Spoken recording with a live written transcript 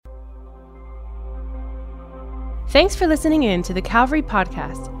Thanks for listening in to the Calvary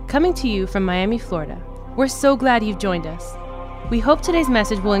Podcast, coming to you from Miami, Florida. We're so glad you've joined us. We hope today's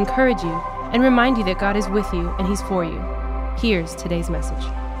message will encourage you and remind you that God is with you and He's for you. Here's today's message.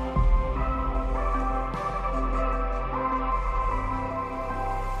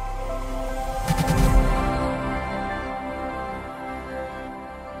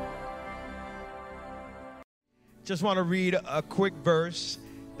 Just want to read a quick verse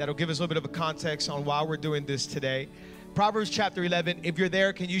that'll give us a little bit of a context on why we're doing this today. Proverbs chapter 11. If you're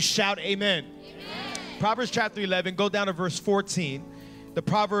there, can you shout amen? Amen. Proverbs chapter 11, go down to verse 14. The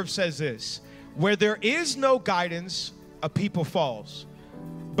proverb says this: where there is no guidance, a people falls.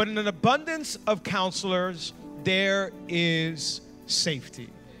 But in an abundance of counselors, there is safety.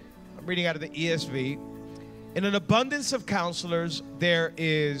 I'm reading out of the ESV. In an abundance of counselors, there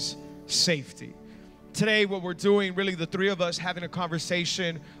is safety. Today, what we're doing, really the three of us having a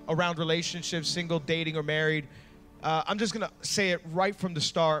conversation around relationships, single, dating, or married. I'm just going to say it right from the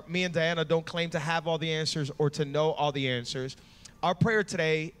start. Me and Diana don't claim to have all the answers or to know all the answers. Our prayer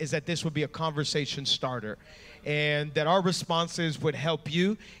today is that this would be a conversation starter, and that our responses would help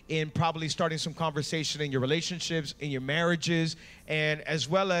you in probably starting some conversation in your relationships, in your marriages, and as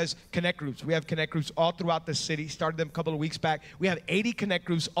well as connect groups. We have connect groups all throughout the city. Started them a couple of weeks back. We have 80 connect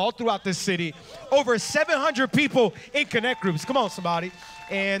groups all throughout the city. Over 700 people in connect groups. Come on, somebody.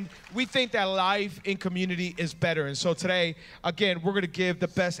 And we think that life in community is better. And so today, again, we're going to give the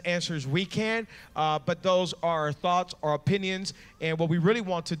best answers we can. But those are our thoughts, our opinions. And what we really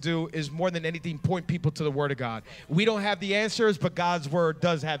want to do is, more than anything, point people to the Word of God. We don't have the answers, but God's Word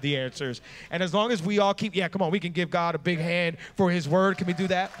does have the answers. And as long as we all keep, come on, we can give God a big hand for His Word. Can we do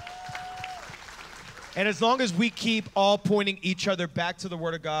that? And as long as we keep all pointing each other back to the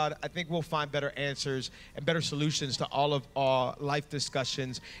Word of God, I think we'll find better answers and better solutions to all of our life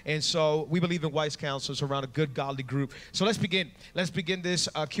discussions. And so we believe in wise counselors around a good, godly group. So let's begin. Let's begin this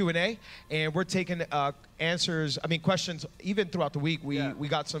Q&A. And we're taking questions even throughout the week. We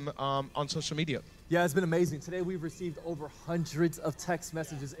got some on social media. Yeah, it's been amazing. Today we've received over hundreds of text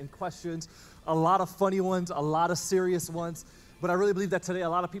messages and questions, a lot of funny ones, a lot of serious ones. But I really believe that today a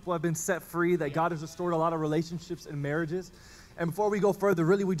lot of people have been set free, that God has restored a lot of relationships and marriages. And before we go further,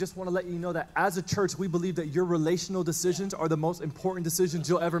 really we just want to let you know that as a church, we believe that your relational decisions are the most important decisions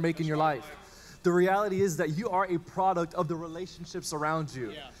you'll ever make in your life. The reality is that you are a product of the relationships around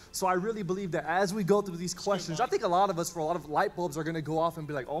you. So I really believe that as we go through these questions, I think a lot of us, for a lot of light bulbs, are going to go off and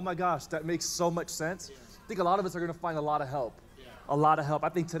be like, oh my gosh, that makes so much sense. I think a lot of us are going to find a lot of help. A lot of help. I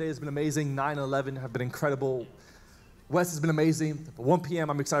think today has been amazing. 9/11 have been incredible. Wes has been amazing. 1 p.m.,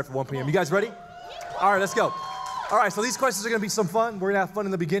 I'm excited for 1 p.m. You guys ready? All right, let's go. All right, so these questions are going to be some fun. We're going to have fun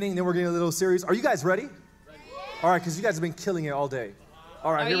in the beginning, and then we're getting a little serious. Are you guys ready? All right, because you guys have been killing it all day.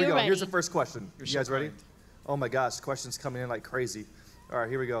 All right, here we go. Ready? Here's the first question. You guys ready? Oh, my gosh, questions coming in like crazy. All right,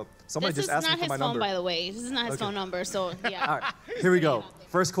 here we go. Somebody just asked me for my number. This is not his phone, by the way. This is not his phone number, so yeah. All right, here we go.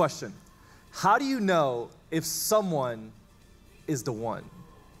 First question. How do you know if someone is the one?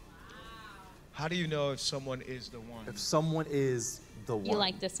 How do you know if someone is the one? If someone is the one. You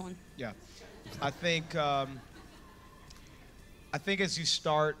like this one? Yeah. I think as you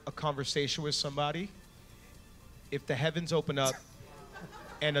start a conversation with somebody, if the heavens open up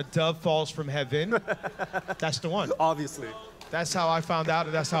and a dove falls from heaven, that's the one. Obviously. That's how I found out,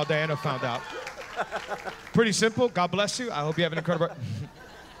 and that's how Diana found out. Pretty simple. God bless you. I hope you have an incredible...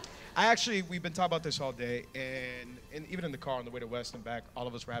 We've been talking about this all day, and even in the car on the way to West and back, all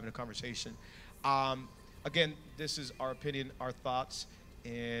of us were having a conversation. Again, this is our opinion, our thoughts,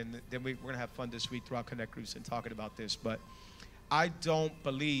 and then we're going to have fun this week throughout Connect Groups and talking about this. But I don't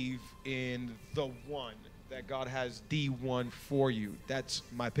believe in the one, that God has the one for you. That's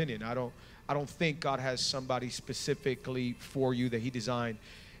my opinion. I don't think God has somebody specifically for you that He designed.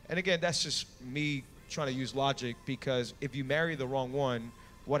 And again, that's just me trying to use logic, because if you marry the wrong one,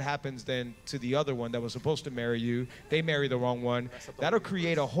 what happens then to the other one that was supposed to marry you? They marry the wrong one. That'll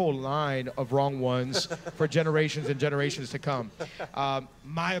create a whole line of wrong ones for generations and generations to come.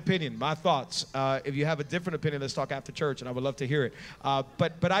 My opinion, my thoughts. If you have a different opinion, let's talk after church, and I would love to hear it.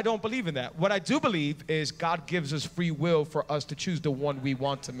 But I don't believe in that. What I do believe is God gives us free will for us to choose the one we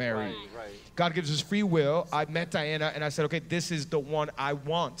want to marry. Right. God gives us free will. I met Diana, and I said, okay, this is the one I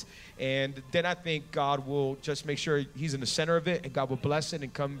want. And then I think God will just make sure He's in the center of it, and God will bless it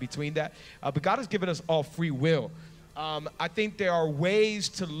and come in between that. But God has given us all free will. I think there are ways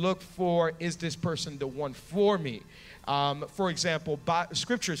to look for, is this person the one for me? For example,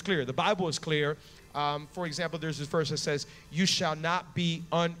 Scripture is clear. The Bible is clear. For example, there's this verse that says, you shall not be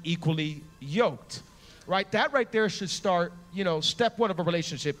unequally yoked. right? That right there should start, step one of a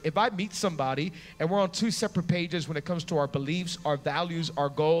relationship. If I meet somebody and we're on two separate pages when it comes to our beliefs, our values, our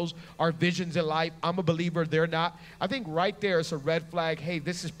goals, our visions in life, I'm a believer, they're not. I think right there is a red flag. Hey,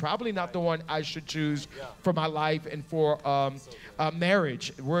 this is probably not the one I should choose for my life and for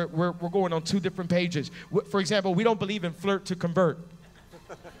marriage. We're going on two different pages. For example, we don't believe in flirt to convert.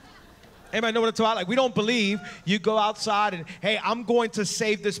 Anybody know what it's about? Like, we don't believe you go outside and, hey, I'm going to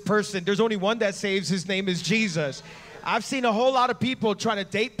save this person. There's only one that saves. His name is Jesus. I've seen a whole lot of people trying to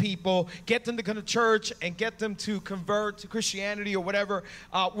date people, get them to come to church and get them to convert to Christianity or whatever.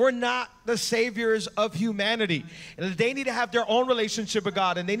 We're not the saviors of humanity. And they need to have their own relationship with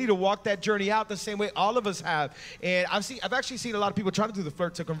God, and they need to walk that journey out the same way all of us have. And I've actually seen a lot of people trying to do the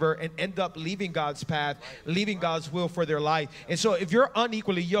flirt to convert and end up leaving God's path, leaving God's will for their life. And so if you're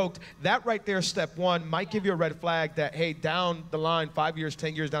unequally yoked, that right there, step one, might give you a red flag that, hey, down the line, 5 years,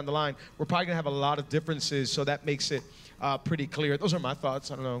 10 years down the line, we're probably going to have a lot of differences. So that makes it pretty clear. Those are my thoughts.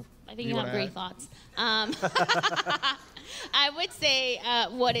 I don't know. I think you have great thoughts. I would say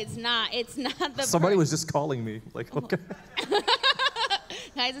what it's not. It's not the. Somebody was just calling me. Like, okay.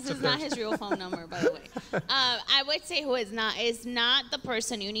 Guys, this is not his real phone number, by the way. I would say who is not the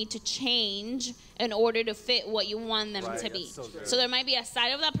person you need to change in order to fit what you want them to be. So there might be a side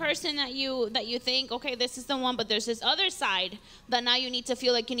of that person that you think, okay, this is the one, but there's this other side that now you need to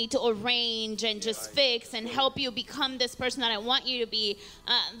feel like you need to arrange and just fix and help you become this person that I want you to be.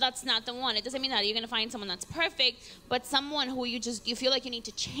 That's not the one. It doesn't mean that you're going to find someone that's perfect, but someone who you feel like you need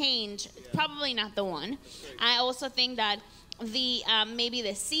to change, probably not the one. I also think that maybe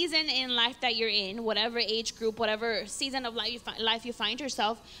the season in life that you're in, whatever age group, whatever season of life you find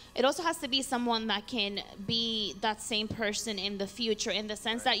yourself, it also has to be someone that can be that same person in the future, in the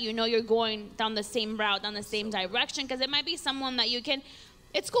sense that you're going down the same route, down the same direction, because it might be someone that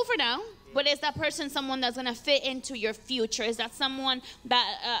it's cool for now, but is that person someone that's going to fit into your future? Is that someone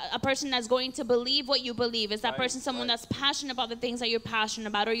a person that's going to believe what you believe? Is that person someone that's passionate about the things that you're passionate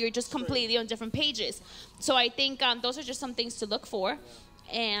about, or you're just completely on different pages? So I think those are just some things to look for.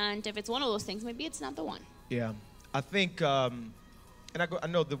 And if it's one of those things, maybe it's not the one. Yeah. I think, I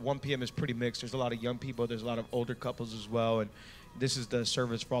know the 1 p.m. is pretty mixed. There's a lot of young people. There's a lot of older couples as well. And this is the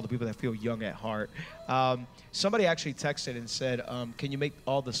service for all the people that feel young at heart. Somebody actually texted and said, can you make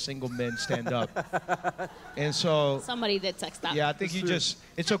all the single men stand up? And so... Somebody did text that. Yeah, I think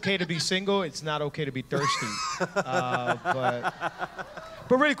it's okay to be single. It's not okay to be thirsty.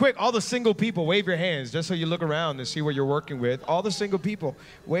 But really quick, all the single people, wave your hands, just so you look around and see what you're working with. All the single people,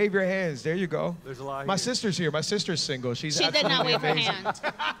 wave your hands. There you go. There's a lot. My sister's here. My sister's single. She did not wave her hand.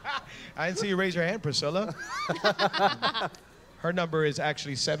 I didn't see you raise your hand, Priscilla. Her number is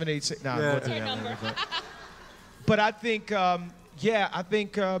actually 786. No, Her number. But I think,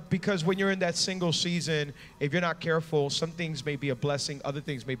 because when you're in that single season, if you're not careful, some things may be a blessing, other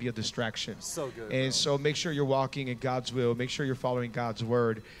things may be a distraction. So good. And so make sure you're walking in God's will. Make sure you're following God's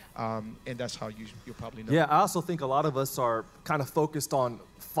word. And that's how you'll probably know. Yeah, I also think a lot of us are kind of focused on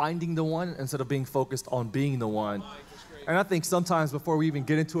finding the one instead of being focused on being the one. And I think sometimes before we even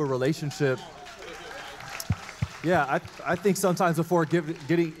get into a relationship, I think sometimes before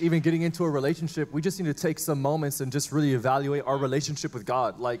getting into a relationship, we just need to take some moments and just really evaluate our relationship with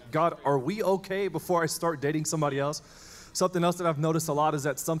God. Like, God, are we okay before I start dating somebody else? Something else that I've noticed a lot is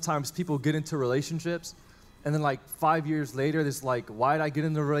that sometimes people get into relationships, and then like 5 years later, there's like, why did I get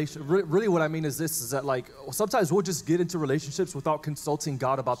into a relationship? Really what I mean is this, is that like, sometimes we'll just get into relationships without consulting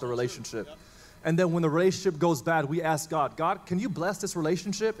God about the relationship. And then when the relationship goes bad, we ask God, God, can you bless this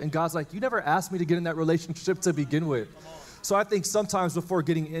relationship? And God's like, you never asked me to get in that relationship to begin with. So I think sometimes before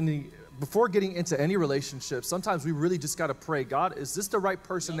getting into any relationship, sometimes we really just got to pray, God, is this the right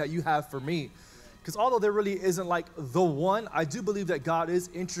person that you have for me? Because although there really isn't like the one, I do believe that God is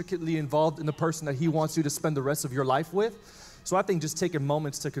intricately involved in the person that he wants you to spend the rest of your life with. So I think just taking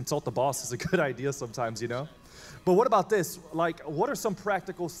moments to consult the boss is a good idea sometimes, But what about this? Like, what are some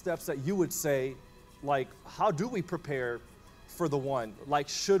practical steps that you would say, like, how do we prepare for the one? Like,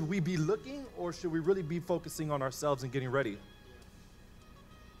 should we be looking, or should we really be focusing on ourselves and getting ready?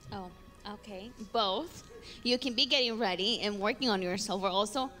 Oh, okay. Both. You can be getting ready and working on yourself, or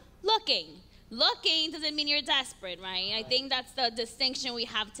also looking. Looking doesn't mean you're desperate, right? I think that's the distinction we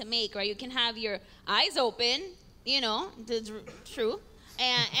have to make, right? You can have your eyes open, that's true.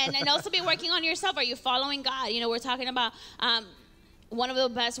 And also be working on yourself. Are you following God? We're talking about one of the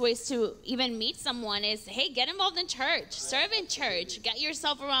best ways to even meet someone is, hey, get involved in church, serve in church, get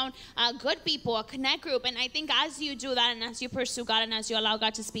yourself around good people, a connect group. And I think as you do that and as you pursue God and as you allow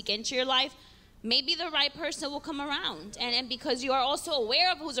God to speak into your life, maybe the right person will come around. And because you are also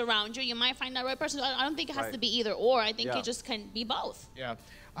aware of who's around you, you might find that right person. I don't think it has to be either or. I think it just can be both. Yeah.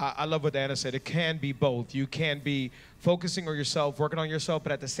 I love what Diana said. It can be both. You can be focusing on yourself, working on yourself,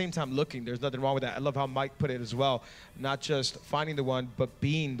 but at the same time looking. There's nothing wrong with that. I love how Mike put it as well. Not just finding the one, but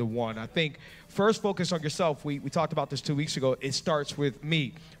being the one. I think first focus on yourself. We talked about this 2 weeks ago. It starts with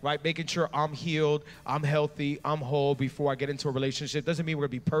me, right? Making sure I'm healed, I'm healthy, I'm whole before I get into a relationship. Doesn't mean we're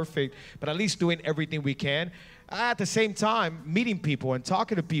going to be perfect, but at least doing everything we can. At the same time, meeting people and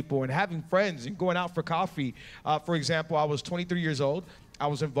talking to people and having friends and going out for coffee. For example, I was 23 years old. I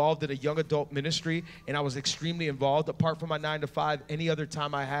was involved in a young adult ministry, and I was extremely involved. Apart from my 9 to 5, any other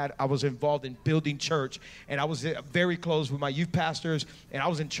time I had, I was involved in building church, and I was very close with my youth pastors, and I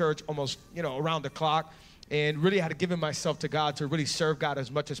was in church almost, around the clock, and really had to give myself to God to really serve God as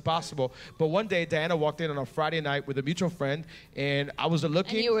much as possible. But one day, Diana walked in on a Friday night with a mutual friend, and I was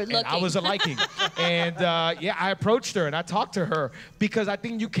looking, and you were looking. And I was a liking. And I approached her and I talked to her because I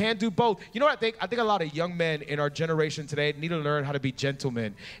think you can do both. You know what I think? I think a lot of young men in our generation today need to learn how to be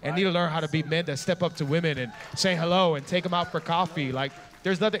gentlemen and need to learn how to be men that step up to women and say hello and take them out for coffee. Like,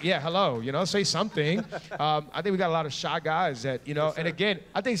 there's nothing, hello, say something. I think we got a lot of shy guys that, and again,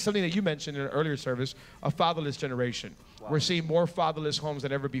 I think something that you mentioned in an earlier service, a fatherless generation. Wow. We're seeing more fatherless homes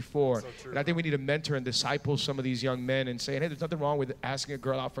than ever before. So and I think we need to mentor and disciple some of these young men and saying, hey, there's nothing wrong with asking a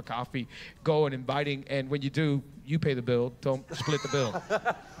girl out for coffee, go and inviting, and when you do, you pay the bill, don't split the bill.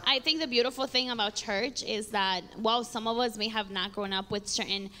 I think the beautiful thing about church is that while some of us may have not grown up with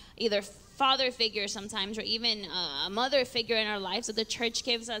certain either father figure sometimes or even a mother figure in our lives, so the church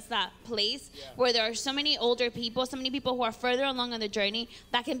gives us that place where there are so many older people, so many people who are further along on the journey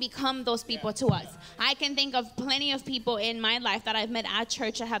that can become those people to us. I can think of plenty of people in my life that I've met at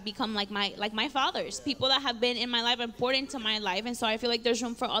church that have become like my fathers, people that have been in my life, important to my life. And so I feel like there's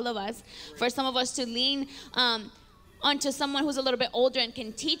room for all of us, for some of us to lean onto someone who's a little bit older and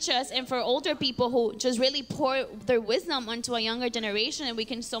can teach us, and for older people who just really pour their wisdom onto a younger generation, and we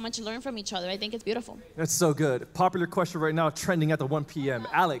can so much learn from each other. I think it's beautiful. That's so good. Popular question right now, trending at the 1 p.m.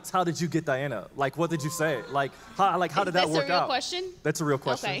 Alex, how did you get Diana? Like, what did you say? How did that work out? That's a real question? That's a real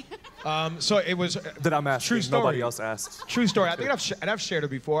question. Okay. So it was that I'm asking. True story. Nobody else asked. True story. I think I've shared it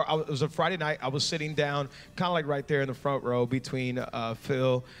before. It was a Friday night. I was sitting down, kind of like right there in the front row between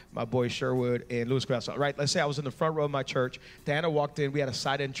Phil, my boy Sherwood, and Louis Grasso. Right. Let's say I was in the front row of my church. Diana walked in. We had a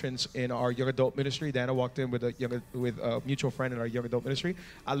side entrance in our young adult ministry. Diana walked in with a mutual friend in our young adult ministry.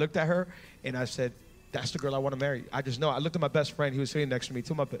 I looked at her and I said, that's the girl I want to marry. I just know. I looked at my best friend. He was sitting next to me.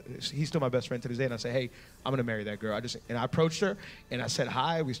 He's still my best friend to this day. And I said, hey, I'm going to marry that girl. And I approached her and I said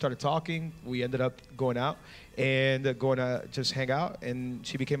hi. We started talking. We ended up going out and going to just hang out. And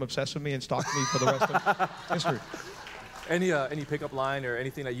she became obsessed with me and stalked me for the rest of history. Any pickup line or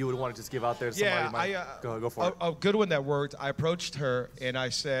anything that you would want to just give out there? Go for it. A good one that worked. I approached her and I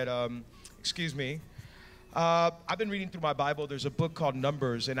said, excuse me, I've been reading through my Bible. There's a book called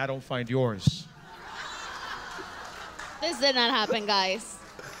Numbers and I don't find yours. This did not happen, guys.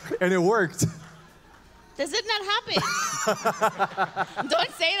 And it worked. This did not happen.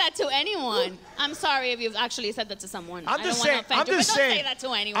 Don't say that to anyone. I'm sorry if you've actually said that to someone. I don't want to offend you, but don't say that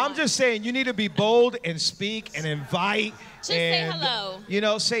to anyone. I'm just saying you need to be bold and speak and invite. Just say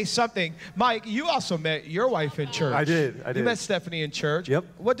hello. Say something. Mike, you also met your wife in church. I did. You met Stephanie in church. Yep.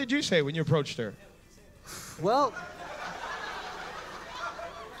 What did you say when you approached her? Well,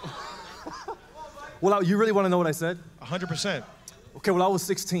 you really want to know what I said? 100%. Okay, I was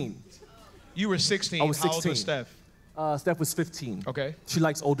 16. You were 16. I was 16. How old was Steph? Steph was 15. Okay. She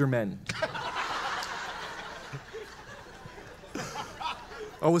likes older men.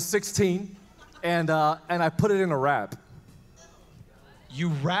 I was 16, and I put it in a rap. You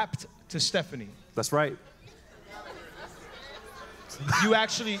rapped to Stephanie? That's right. You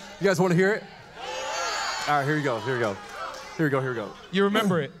actually... You guys want to hear it? All right, here we go. You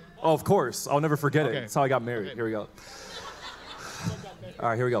remember it? Oh, of course. I'll never forget it. Okay. That's how I got married. Okay. Here we go. All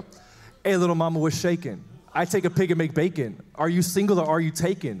right, here we go. Hey, little mama was shaking. I take a pig and make bacon. Are you single or are you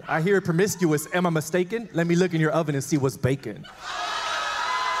taken? I hear it promiscuous. Am I mistaken? Let me look in your oven and see what's baking.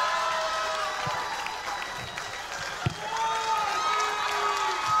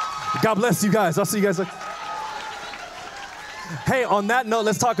 God bless you guys. I'll see you guys. Hey, on that note,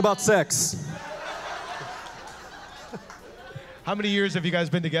 let's talk about sex. How many years have you guys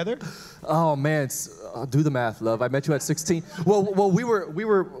been together? Oh man, do the math, love. I met you at 16. Well, we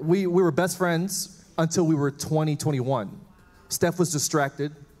were best friends until we were 20, 21. Steph was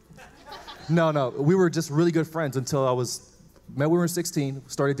distracted. No, we were just really good friends until we were 16,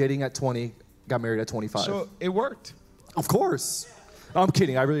 started dating at 20, got married at 25. So it worked. Of course. I'm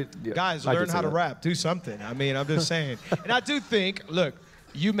kidding. I really, Guys, I learn did say how to that. rap. Do something. I mean, I'm just saying. And I do think, look,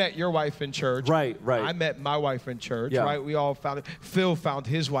 you met your wife in church. Right. I met my wife in church, Yeah. right? We all found it. Phil found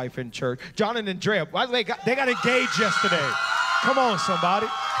his wife in church. John and Andrea, they got engaged yesterday. Come on, somebody.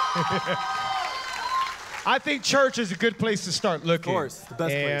 I think church is a good place to start looking. Of course, the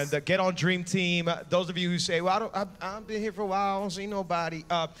best and, place. Get on Dream Team. Those of you who say, well, I've been here for a while, I don't see nobody.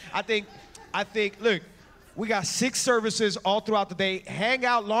 I think, look, we got 6 services all throughout the day. Hang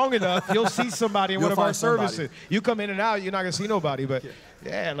out long enough, you'll see somebody in one of our find somebody. services. You come in and out, you're not gonna see nobody, but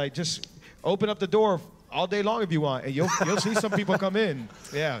yeah, like just open up the door all day long if you want, and you'll see some people come in.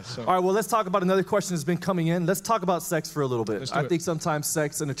 Yeah. So. All right, well, let's talk about another question that's been coming in. Let's talk about sex for a little bit. Let's do I it. think sometimes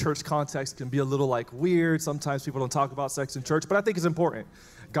sex in a church context can be a little like weird. Sometimes people don't talk about sex in church, but I think it's important.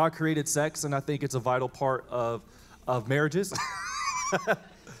 God created sex, and I think it's a vital part of marriages.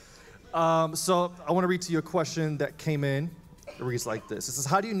 So I want to read to you a question that came in. It reads like this. It says,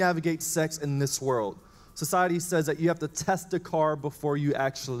 how do you navigate sex in this world? Society says that you have to test a car before you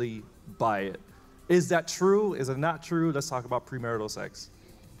actually buy it. Is that true? Is it not true? Let's talk about premarital sex.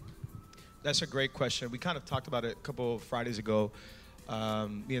 That's a great question. We kind of talked about it a couple of Fridays ago.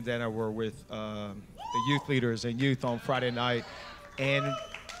 Me and Dana were with the youth leaders and youth on Friday night and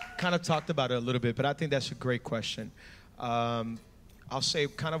kind of talked about it a little bit, but I think that's a great question. I'll say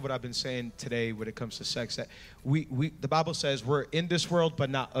kind of what I've been saying today when it comes to sex, that the Bible says we're in this world, but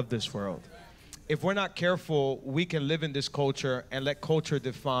not of this world. If we're not careful, we can live in this culture and let culture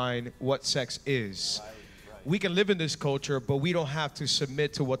define what sex is. We can live in this culture, but we don't have to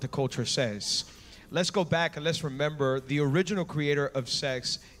submit to what the culture says. Let's go back and let's remember the original creator of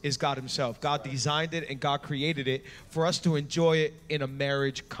sex is God himself. God designed it and God created it for us to enjoy it in a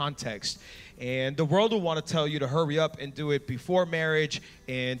marriage context. And the world will want to tell you to hurry up and do it before marriage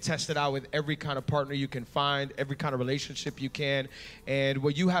and test it out with every kind of partner you can find, every kind of relationship you can. And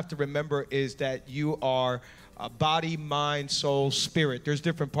what you have to remember is that you are body, mind, soul, spirit. There's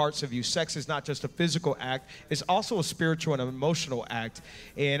different parts of you. Sex is not just a physical act. It's also a spiritual and an emotional act.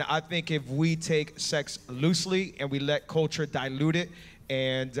 And I think if we take sex loosely and we let culture dilute it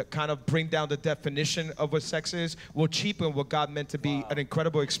and kind of bring down the definition of what sex is, will cheapen what God meant to be an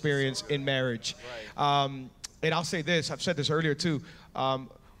incredible experience in marriage. And I'll say this, I've said this earlier too,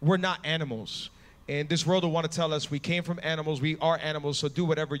 we're not animals. And this world will want to tell us we came from animals, we are animals, so do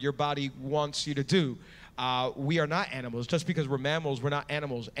whatever your body wants you to do. We are not animals. Just because we're mammals, we're not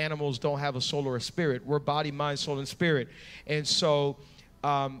animals. Animals don't have a soul or a spirit. We're body, mind, soul, and spirit. And so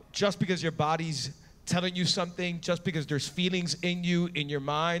just because your body's telling you something, just because there's feelings in you, in your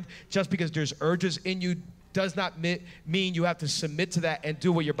mind, just because there's urges in you, does not mean you have to submit to that and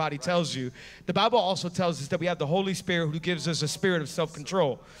do what your body tells you. The Bible also tells us that we have the Holy Spirit who gives us a spirit of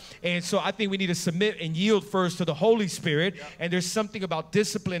self-control. And so I think we need to submit and yield first to the Holy Spirit. And there's something about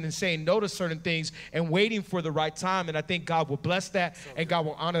discipline and saying no to certain things and waiting for the right time. And I think God will bless that and God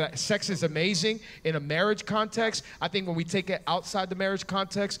will honor that. Sex is amazing in a marriage context. I think when we take it outside the marriage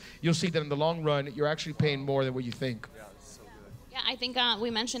context, you'll see that in the long run, you're actually paying more than what you think. Yeah, I think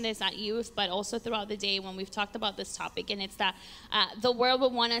we mentioned this at youth, but also throughout the day when we've talked about this topic, and it's that the world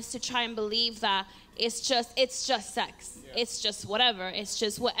would want us to try and believe that it's just sex. Yeah. It's just whatever. It's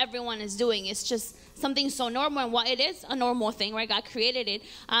just what everyone is doing. It's just something so normal, and what it is a normal thing, right? God created it.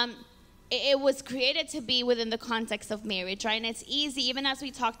 It was created to be within the context of marriage, right? And it's easy, even as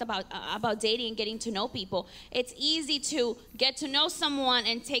we talked about dating and getting to know people, it's easy to get to know someone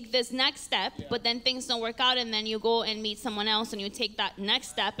and take this next step, but then things don't work out, and then you go and meet someone else, and you take that next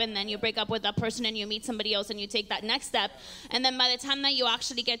step, and then you break up with that person, and you meet somebody else, and you take that next step. And then by the time that you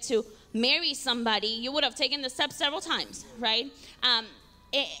actually get to marry somebody, you would have taken the step several times, right?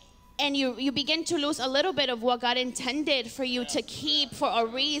 And you begin to lose a little bit of what God intended for you to keep for a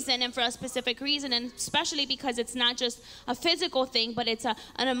reason and for a specific reason, and especially because it's not just a physical thing, but it's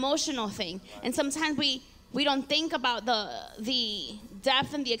an emotional thing. And sometimes we don't think about the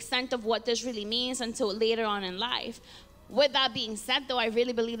depth and the extent of what this really means until later on in life. With that being said, though, I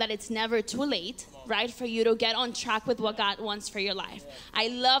really believe that it's never too late, right, for you to get on track with what God wants for your life. I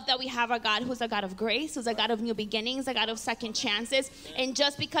love that we have a God who's a God of grace, who's a God of new beginnings, a God of second chances. And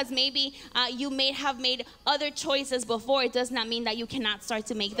just because maybe you may have made other choices before, it does not mean that you cannot start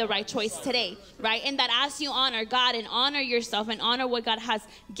to make the right choice today, right? And that as you honor God and honor yourself and honor what God has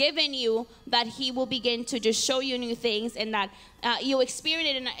given you, that He will begin to just show you new things, and that you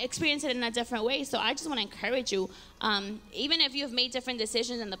experience it in a different way. So I just want to encourage you, even if you've made different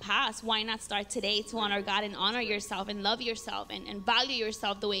decisions in the past, why not start today to honor God and honor yourself and love yourself and value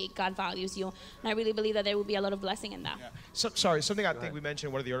yourself the way God values you. And I really believe that there will be a lot of blessing in that. Yeah. Something I think we mentioned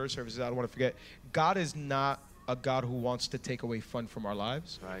in one of the earlier services, I don't want to forget. God is not a God who wants to take away fun from our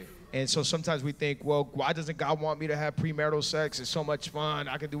lives. Right. And so sometimes we think, well, why doesn't God want me to have premarital sex? It's so much fun.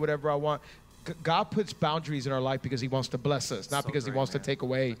 I can do whatever I want. God puts boundaries in our life because he wants to bless us, not because he wants to take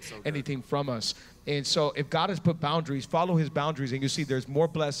away anything from us. And so if God has put boundaries, follow his boundaries, and you see there's more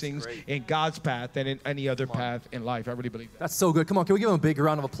blessings in God's path than in any other path in life. I really believe that. That's so good. Come on, can we give him a big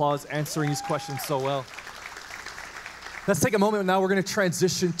round of applause answering these questions so well? Let's take a moment now. We're going to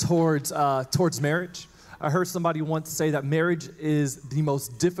transition towards marriage. I heard somebody once say that marriage is the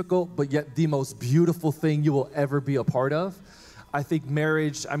most difficult, but yet the most beautiful thing you will ever be a part of. I think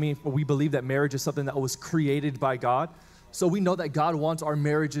marriage, we believe that marriage is something that was created by God. So we know that God wants our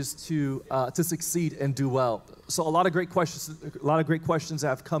marriages to succeed and do well. So a lot of great questions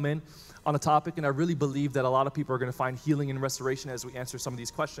have come in on the topic, and I really believe that a lot of people are going to find healing and restoration as we answer some of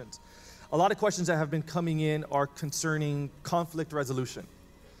these questions. A lot of questions that have been coming in are concerning conflict resolution.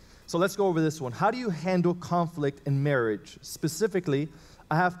 So let's go over this one. How do you handle conflict in marriage? Specifically,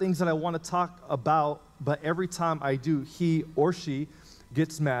 I have things that I want to talk about, but every time I do, he or she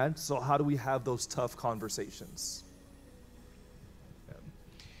gets mad. So how do we have those tough conversations?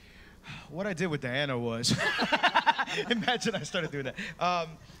 What I did with Diana was, imagine I started doing that.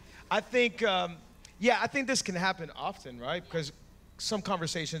 I think this can happen often, right? Because some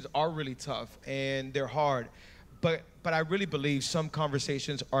conversations are really tough and they're hard, but I really believe some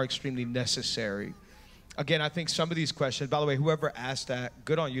conversations are extremely necessary. Again, I think some of these questions, by the way, whoever asked that,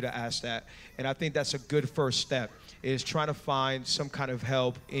 good on you to ask that. And I think that's a good first step, is trying to find some kind of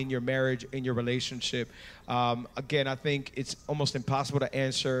help in your marriage, in your relationship. Again, I think it's almost impossible to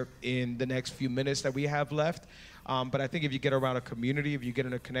answer in the next few minutes that we have left. But I think if you get around a community, if you get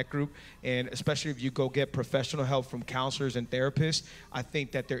in a connect group, and especially if you go get professional help from counselors and therapists, I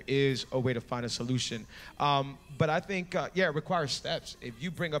think that there is a way to find a solution. But I think, it requires steps. If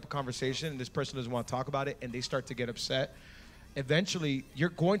you bring up a conversation and this person doesn't want to talk about it and they start to get upset, eventually you're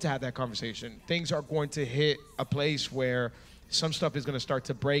going to have that conversation. Things are going to hit a place where some stuff is going to start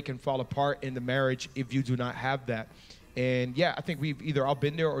to break and fall apart in the marriage if you do not have that. And yeah, I think we've either all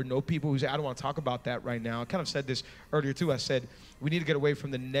been there or know people who say, I don't want to talk about that right now. I kind of said this earlier too. I said, we need to get away from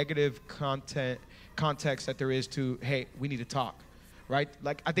the negative context that there is to, hey, we need to talk, right?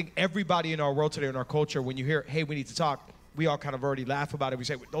 Like, I think everybody in our world today, in our culture, when you hear, hey, we need to talk, we all kind of already laugh about it. We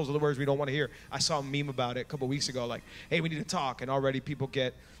say, those are the words we don't want to hear. I saw a meme about it a couple weeks ago, like, hey, we need to talk. And already people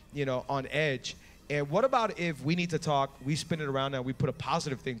get, on edge. And what about if we need to talk, we spin it around and we put a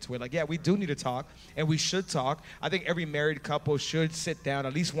positive thing to it? Like, yeah, we do need to talk, and we should talk. I think every married couple should sit down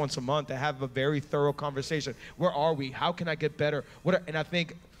at least once a month and have a very thorough conversation. Where are we? How can I get better? And I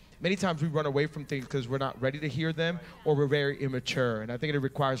think many times we run away from things because we're not ready to hear them, or we're very immature. And I think it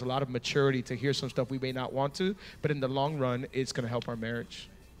requires a lot of maturity to hear some stuff we may not want to, but in the long run, it's going to help our marriage.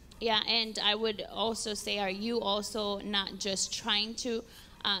 Yeah, and I would also say, are you also not just trying to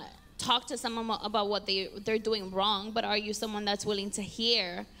talk to someone about what they're doing wrong, but are you someone that's willing to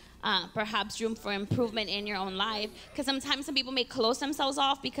hear perhaps room for improvement in your own life? Because sometimes some people may close themselves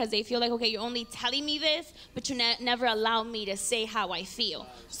off because they feel like, okay, you're only telling me this, but you never allow me to say how I feel.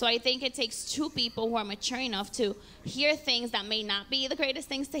 So I think it takes two people who are mature enough to hear things that may not be the greatest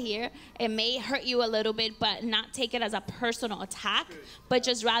things to hear. It may hurt you a little bit, but not take it as a personal attack, but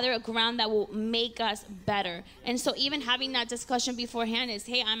just rather a ground that will make us better. And so even having that discussion beforehand is,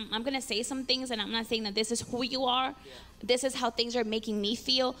 hey, I'm going to say some things, and I'm not saying that this is who you are. This is how things are making me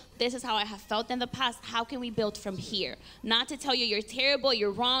feel. This is how I have felt in the past. How can we build from here? Not to tell you you're terrible,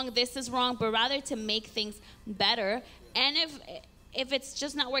 you're wrong, this is wrong, but rather to make things better. And if it's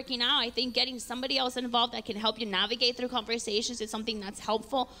just not working out, I think getting somebody else involved that can help you navigate through conversations is something that's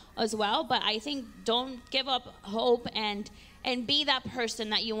helpful as well. But I think don't give up hope and be that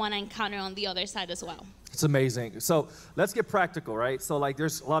person that you want to encounter on the other side as well. It's amazing. So let's get practical, right? So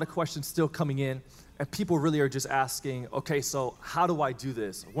there's a lot of questions still coming in. And people really are just asking, okay, so how do I do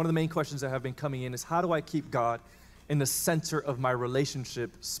this? One of the main questions that have been coming in is, how do I keep God in the center of my relationship,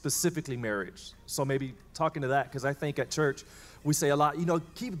 specifically marriage? So maybe talking to that, because I think at church, we say a lot,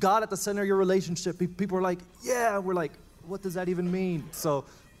 keep God at the center of your relationship. People are like, yeah. We're like, what does that even mean? So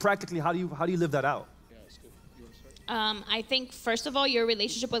practically, how do you live that out? Yeah, that's good. You want to start? I think, first of all, your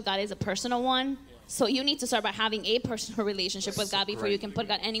relationship with God is a personal one. So you need to start by having a personal relationship with God before you can put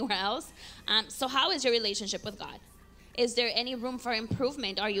God anywhere else. So how is your relationship with God? Is there any room for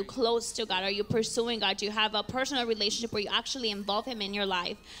improvement? Are you close to God? Are you pursuing God? Do you have a personal relationship where you actually involve Him in your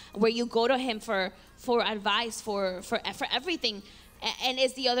life, where you go to Him for advice, for everything? And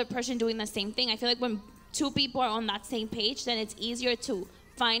is the other person doing the same thing? I feel like when two people are on that same page, then it's easier to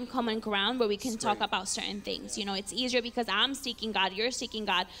find common ground where we can talk about certain things. You know, it's easier because I'm seeking God, you're seeking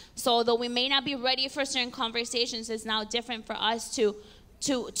God. So though we may not be ready for certain conversations, it's now different for us to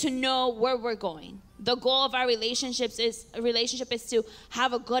know where we're going. The goal of our relationship is to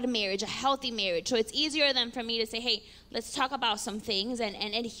have a good marriage, a healthy marriage. So it's easier than for me to say, hey, let's talk about some things and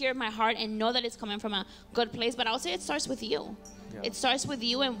hear my heart and know that it's coming from a good place. But I'll say it starts with you. Yeah. It starts with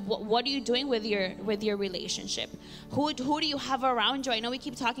you, and what are you doing with your relationship? Who do you have around you? I know we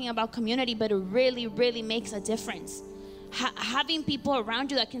keep talking about community, but it really, really makes a difference. Having people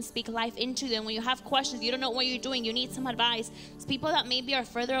around you that can speak life into you, and when you have questions, you don't know what you're doing, you need some advice. It's people that maybe are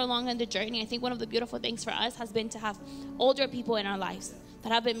further along in the journey. I think one of the beautiful things for us has been to have older people in our lives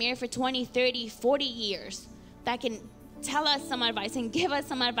that have been married for 20, 30, 40 years that can tell us some advice and give us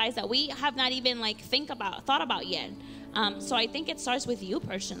some advice that we have not even thought about yet. So I think it starts with you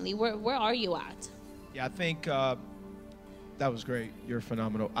personally. Where are you at? Yeah, I think that was great. You're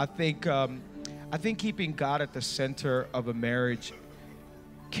phenomenal. I think keeping God at the center of a marriage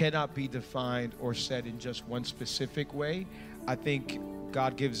cannot be defined or said in just one specific way. I think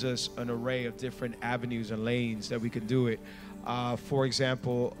God gives us an array of different avenues and lanes that we can do it. For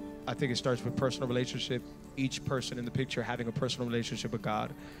example, I think it starts with personal relationship, each person in the picture having a personal relationship with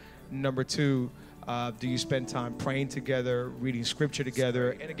God. Number two, do you spend time praying together, reading scripture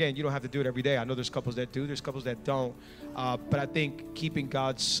together? And again, you don't have to do it every day. I know there's couples that do, there's couples that don't. But I think keeping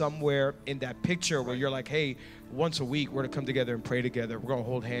God somewhere in that picture where you're like, hey, once a week, we're going to come together and pray together. We're going to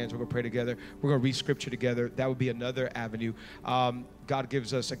hold hands. We're going to pray together. We're going to read scripture together. That would be another avenue. God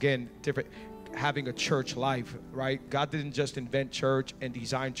gives us, again, different, having a church life, right? God didn't just invent church and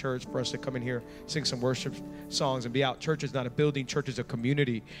design church for us to come in here, sing some worship songs and be out. Church is not a building. Church is a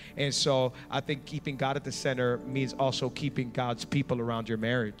community. And so I think keeping God at the center means also keeping God's people around your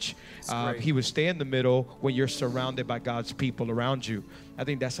marriage. He would stay in the middle when you're surrounded by God's people around you. I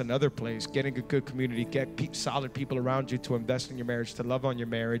think that's another place, getting a good community, get solid people around you to invest in your marriage, to love on your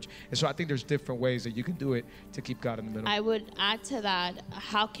marriage. And so I think there's different ways that you can do it to keep God in the middle. I would add to that,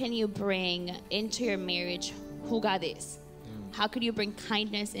 how can you bring into your marriage who God is? How could you bring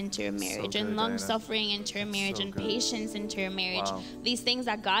kindness into your marriage, and long-suffering into your marriage, and patience into your marriage? Wow. These things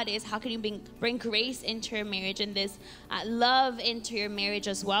that God is, how can you bring grace into your marriage, and this love into your marriage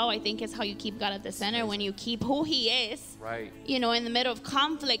as well? I think is how you keep God at the center. When you keep who He is, right? You know, in the middle of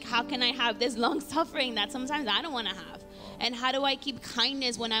conflict, how can I have this long-suffering that sometimes I don't want to have? And how do I keep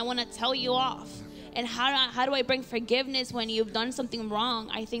kindness when I want to tell you off? And how do I bring forgiveness when you've done something wrong?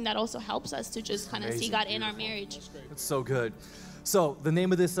 I think that also helps us to just kind of see God in our marriage. That's so good. So the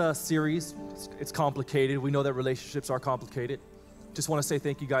name of this series, it's complicated. We know that relationships are complicated. Just want to say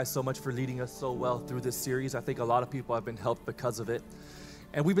thank you guys so much for leading us so well through this series. I think a lot of people have been helped because of it.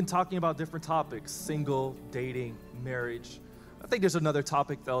 And we've been talking about different topics: single, dating, marriage. I think there's another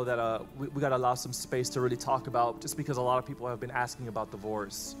topic, though, that we got to allow some space to really talk about, just because a lot of people have been asking about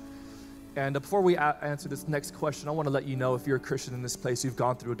divorce. And before we answer this next question, I want to let you know, if you're a Christian in this place, you've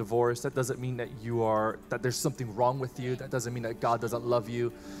gone through a divorce, that doesn't mean that that there's something wrong with you. That doesn't mean that God doesn't love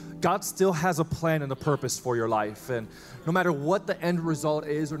you. God still has a plan and a purpose for your life. And no matter what the end result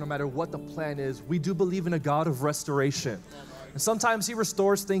is, or no matter what the plan is, we do believe in a God of restoration. And sometimes He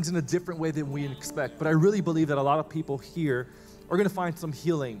restores things in a different way than we expect. But I really believe that a lot of people here are going to find some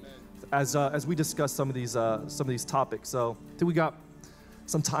healing as we discuss some of these topics. So I think we got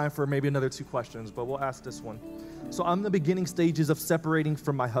some time for maybe another 2 questions, but we'll ask this one. So I'm in the beginning stages of separating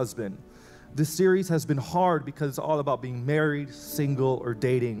from my husband. This series has been hard because it's all about being married, single, or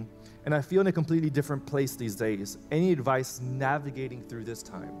dating, and I feel in a completely different place these days. Any advice navigating through this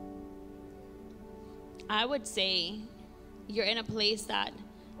time? I would say you're in a place that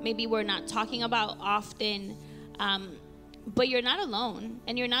maybe we're not talking about often, but you're not alone,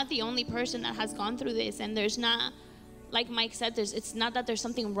 and you're not the only person that has gone through this, and there's not, like Mike said, it's not that there's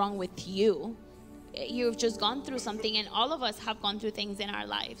something wrong with you. You've just gone through something, and all of us have gone through things in our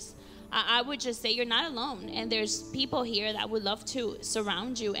lives. I would just say you're not alone, and there's people here that would love to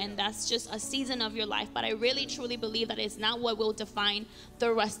surround you, and that's just a season of your life. But I really, truly believe that it's not what will define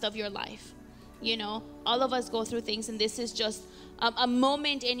the rest of your life. You know, all of us go through things, and this is just a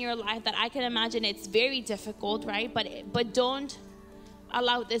moment in your life that I can imagine it's very difficult, right? But don't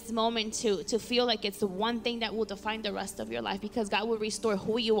allow this moment to feel like it's the one thing that will define the rest of your life, because God will restore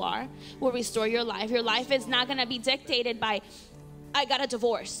who you are, will restore your life. Your life is not going to be dictated by, I got a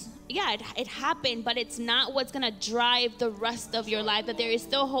divorce. Yeah, it happened, but it's not what's going to drive the rest of your life, that there is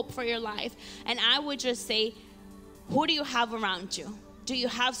still hope for your life. And I would just say, who do you have around you? Do you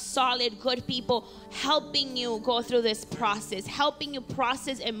have solid, good people helping you go through this process, helping you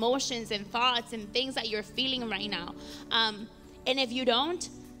process emotions and thoughts and things that you're feeling right now? And if you don't,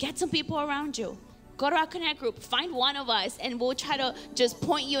 get some people around you. Go to our Connect group, find one of us, and we'll try to just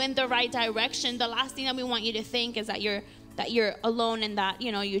point you in the right direction. The last thing that we want you to think is that you're alone and that,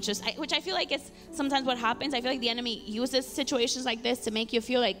 you just, which I feel like it's sometimes what happens. I feel like the enemy uses situations like this to make you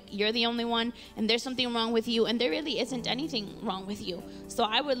feel like you're the only one and there's something wrong with you, and there really isn't anything wrong with you. So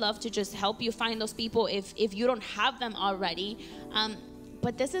I would love to just help you find those people if you don't have them already.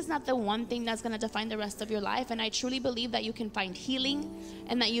 But this is not the one thing that's going to define the rest of your life. And I truly believe that you can find healing,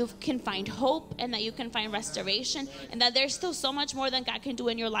 and that you can find hope, and that you can find restoration, and that there's still so much more that God can do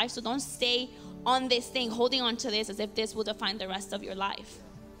in your life. So don't stay on this thing, holding on to this as if this will define the rest of your life.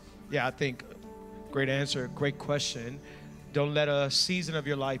 Yeah, I think great answer, great question. Don't let a season of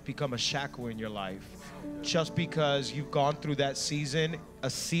your life become a shackle in your life. Just because you've gone through that season,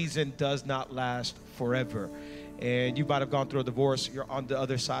 a season does not last forever. And you might have gone through a divorce. You're on the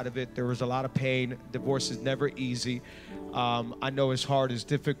other side of it. There was a lot of pain. Divorce is never easy. I know it's hard, it's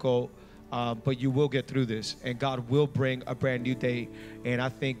difficult, but you will get through this. And God will bring a brand new day. And I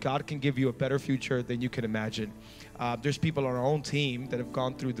think God can give you a better future than you can imagine. There's people on our own team that have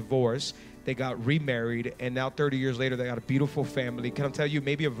gone through divorce. They got remarried, and now 30 years later, they got a beautiful family. Can I tell you,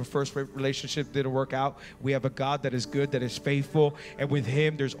 maybe if a first relationship didn't work out, we have a God that is good, that is faithful, and with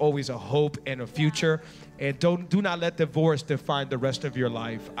Him, there's always a hope and a future. And do not let divorce define the rest of your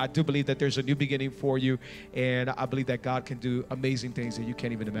life. I do believe that there's a new beginning for you, and I believe that God can do amazing things that you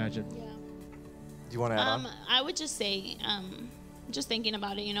can't even imagine. Yeah. Do you want to add on? I would just say, just thinking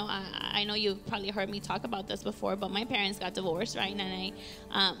about it, I know you've probably heard me talk about this before, but my parents got divorced, right? And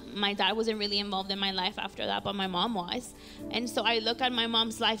my dad wasn't really involved in my life after that, but my mom was. And so I look at my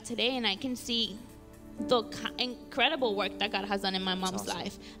mom's life today, and I can see the incredible work that God has done in my mom's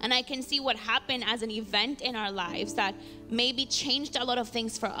life. And I can see what happened as an event in our lives that maybe changed a lot of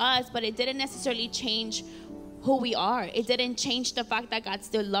things for us, but it didn't necessarily change who we are. It didn't change the fact that God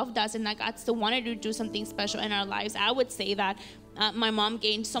still loved us and that God still wanted to do something special in our lives. I would say that my mom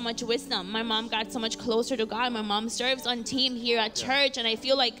gained so much wisdom. My mom got so much closer to God. My mom serves on team here at church, and I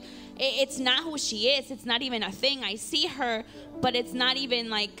feel like it's not who she is. It's not even a thing. I see her, but it's not even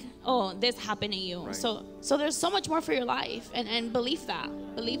like, oh, this happened to you. Right. So there's so much more for your life, and believe that.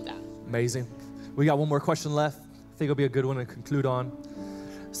 Believe that. Amazing. We got one more question left. I think it'll be a good one to conclude on.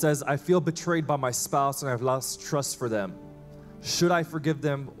 It says, I feel betrayed by my spouse and I've lost trust for them. Should I forgive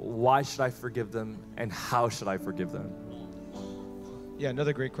them? Why should I forgive them? And how should I forgive them? Yeah,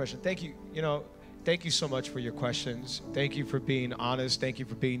 another great question. Thank you. Thank you so much for your questions. Thank you for being honest. Thank you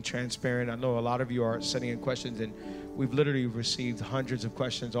for being transparent. I know a lot of you are sending in questions, and we've literally received hundreds of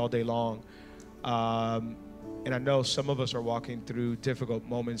questions all day long. And I know some of us are walking through difficult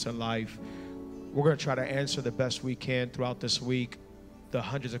moments in life. We're going to try to answer the best we can throughout this week, the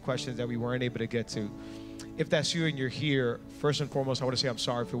hundreds of questions that we weren't able to get to. If that's you and you're here, first and foremost, I want to say I'm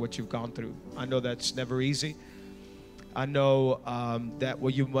sorry for what you've gone through. I know that's never easy. I know that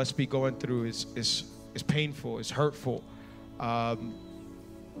what you must be going through is painful, it's hurtful.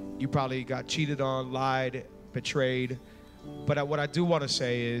 You probably got cheated on, lied, betrayed. But what I do want to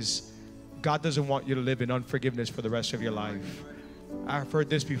say is God doesn't want you to live in unforgiveness for the rest of your life. I've heard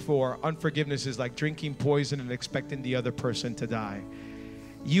this before. Unforgiveness is like drinking poison and expecting the other person to die.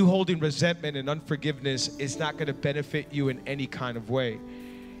 You holding resentment and unforgiveness is not going to benefit you in any kind of way.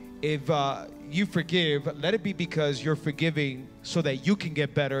 If you forgive, let it be because you're forgiving so that you can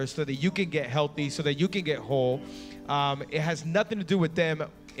get better, so that you can get healthy, so that you can get whole. It has nothing to do with them.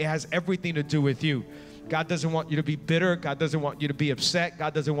 It has everything to do with you. God doesn't want you to be bitter. God doesn't want you to be upset.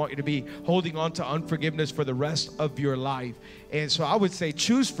 God doesn't want you to be holding on to unforgiveness for the rest of your life. And so I would say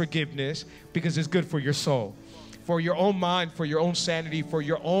choose forgiveness because it's good for your soul. For your own mind, for your own sanity, for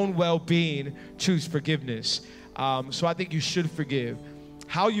your own well-being, choose forgiveness. So I think you should forgive.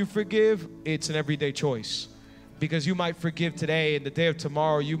 How you forgive, it's an everyday choice. Because you might forgive today, and the day of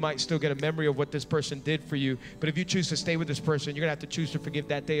tomorrow, you might still get a memory of what this person did for you. But if you choose to stay with this person, you're going to have to choose to forgive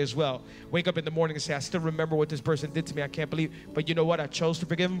that day as well. Wake up in the morning and say, I still remember what this person did to me. I can't believe. But you know what? I chose to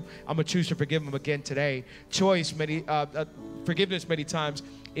forgive him. I'm going to choose to forgive him again today. Forgiveness many times,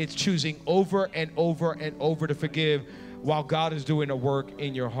 it's choosing over and over and over to forgive while God is doing a work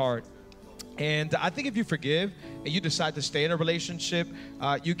in your heart. And I think if you forgive and you decide to stay in a relationship,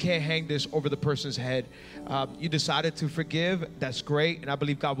 you can't hang this over the person's head. You decided to forgive, that's great, and I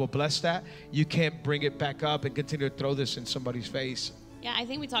believe God will bless that. You can't bring it back up and continue to throw this in somebody's face. Yeah, I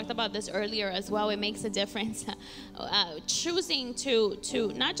think we talked about this earlier as well. It makes a difference. Choosing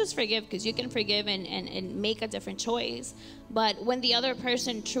to not just forgive, because you can forgive and make a different choice, but when the other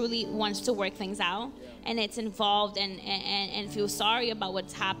person truly wants to work things out and it's involved and feels sorry about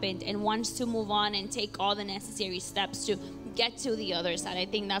what's happened and wants to move on and take all the necessary steps to get to the other side. I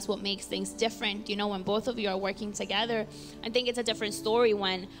think that's what makes things different. You know, when both of you are working together, I think it's a different story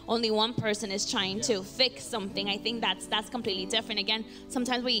when only one person is trying to fix something. I think that's completely different. Again,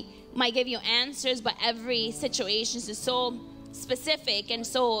 sometimes we might give you answers, but every situation is so specific and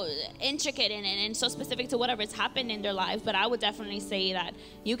so intricate and so specific to whatever's happened in their lives. But I would definitely say that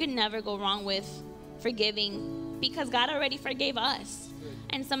you can never go wrong with forgiving, because God already forgave us.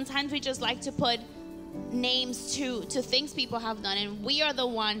 And sometimes we just like to put names to things people have done, and we are the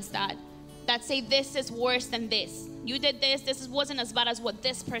ones that say this is worse than this. You did this wasn't as bad as what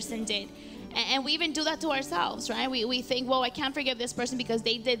this person did. And we even do that to ourselves, right? We think, well, I can't forgive this person because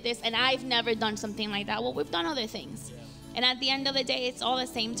they did this and I've never done something like that. Well, we've done other things. And at the end of the day, it's all the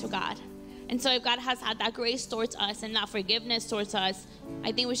same to God. And so if God has had that grace towards us and that forgiveness towards us,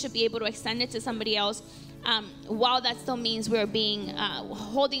 I think we should be able to extend it to somebody else, while that still means we're being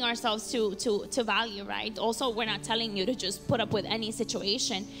holding ourselves to value, right? Also, we're not telling you to just put up with any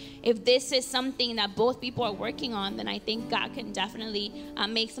situation. If this is something that both people are working on, then I think God can definitely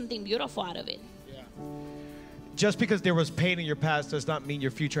make something beautiful out of it. Yeah. Just because there was pain in your past does not mean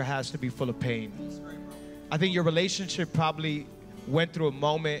your future has to be full of pain. I think your relationship probably went through a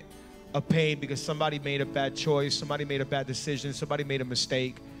moment of pain because somebody made a bad choice, somebody made a bad decision, somebody made a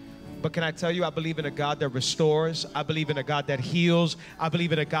mistake. But can I tell you, I believe in a God that restores. I believe in a God that heals. I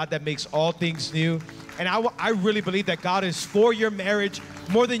believe in a God that makes all things new. And I really believe that God is for your marriage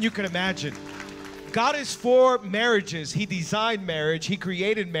more than you can imagine. God is for marriages. He designed marriage. He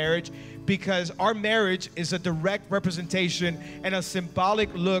created marriage because our marriage is a direct representation and a symbolic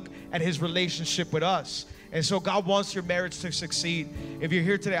look at his relationship with us. And so God wants your marriage to succeed. If you're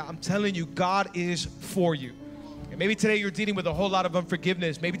here today, I'm telling you, God is for you. And maybe today you're dealing with a whole lot of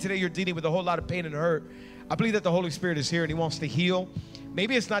unforgiveness. Maybe today you're dealing with a whole lot of pain and hurt. I believe that the Holy Spirit is here and he wants to heal.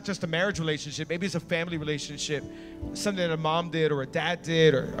 Maybe it's not just a marriage relationship. Maybe it's a family relationship. Something that a mom did or a dad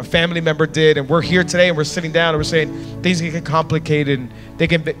did or a family member did. And we're here today and we're sitting down and we're saying things can get complicated and they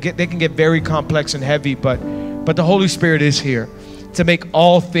can get very complex and heavy. But the Holy Spirit is here to make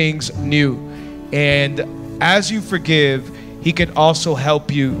all things new. And as you forgive, he can also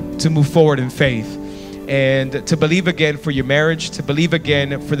help you to move forward in faith and to believe again for your marriage, to believe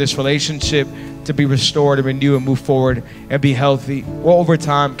again for this relationship, to be restored and renewed and move forward and be healthy. Well, over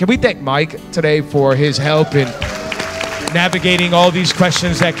time, can we thank Mike today for his help in navigating all these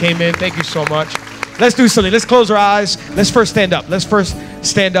questions that came in? Thank you so much. Let's do something. Let's close our eyes. Let's first stand up. Let's first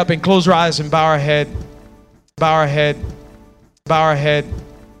stand up and close our eyes and bow our head. Bow our head. Bow our head.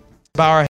 Bow our head.